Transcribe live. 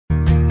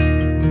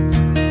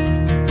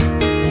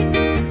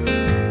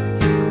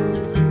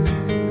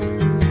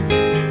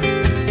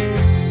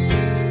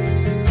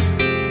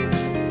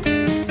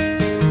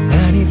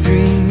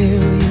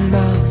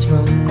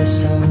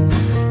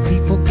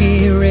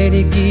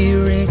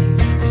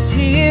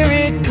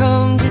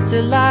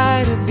the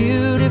light, a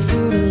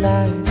beautiful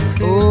light,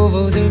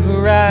 over the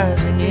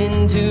horizon,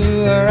 into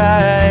her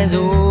eyes.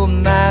 Oh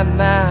my,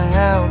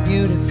 how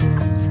beautiful.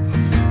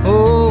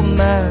 Oh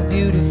my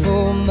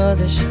beautiful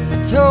mother, she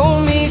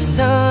told me,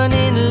 son,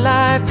 in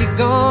life you're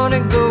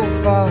gonna go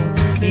far.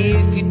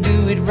 If you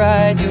do it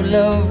right, you'll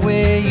love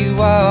where you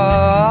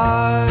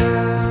are.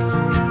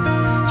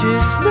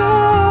 Just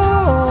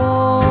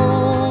know,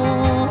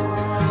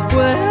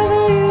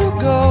 wherever you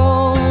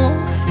go,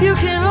 you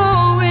can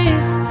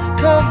always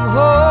come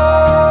home.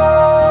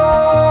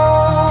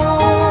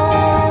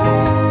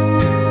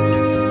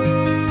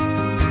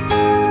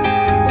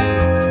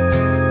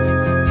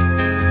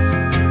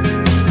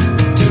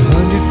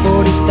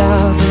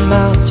 240,000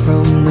 miles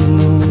from the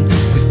moon,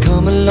 we've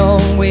come a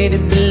long way to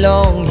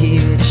belong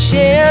here, to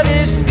share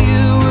this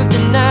view of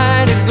the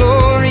night, a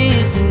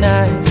glorious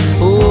night.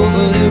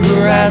 Over the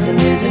horizon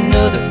is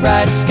another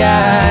bright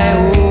sky.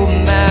 Oh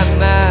my,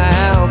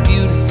 how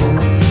beautiful.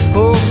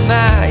 Oh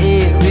my,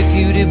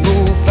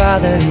 irrefutable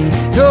father, he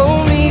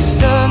told me,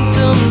 son,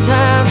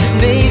 sometimes it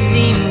may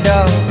seem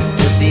dark,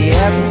 but the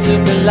absence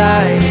of the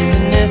light is a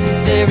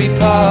necessary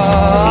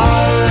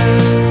part.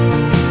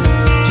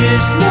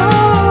 Just know,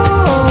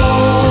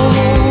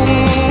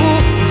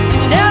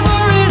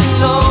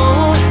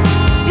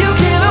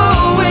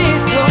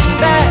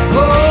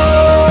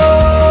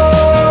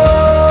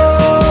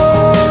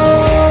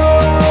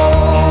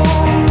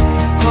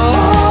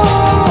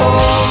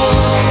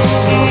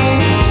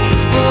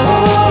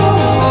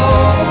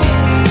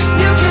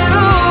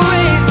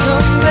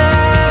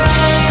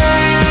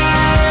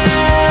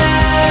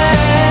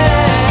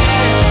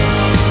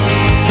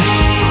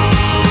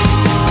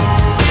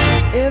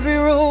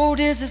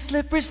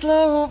 slippery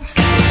slope.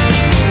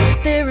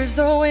 There is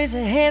always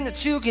a hand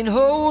that you can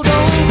hold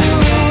on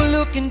to.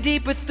 Looking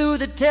deeper through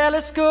the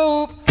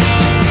telescope,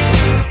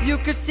 you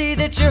could see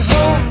that your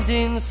home's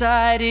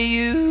inside of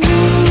you.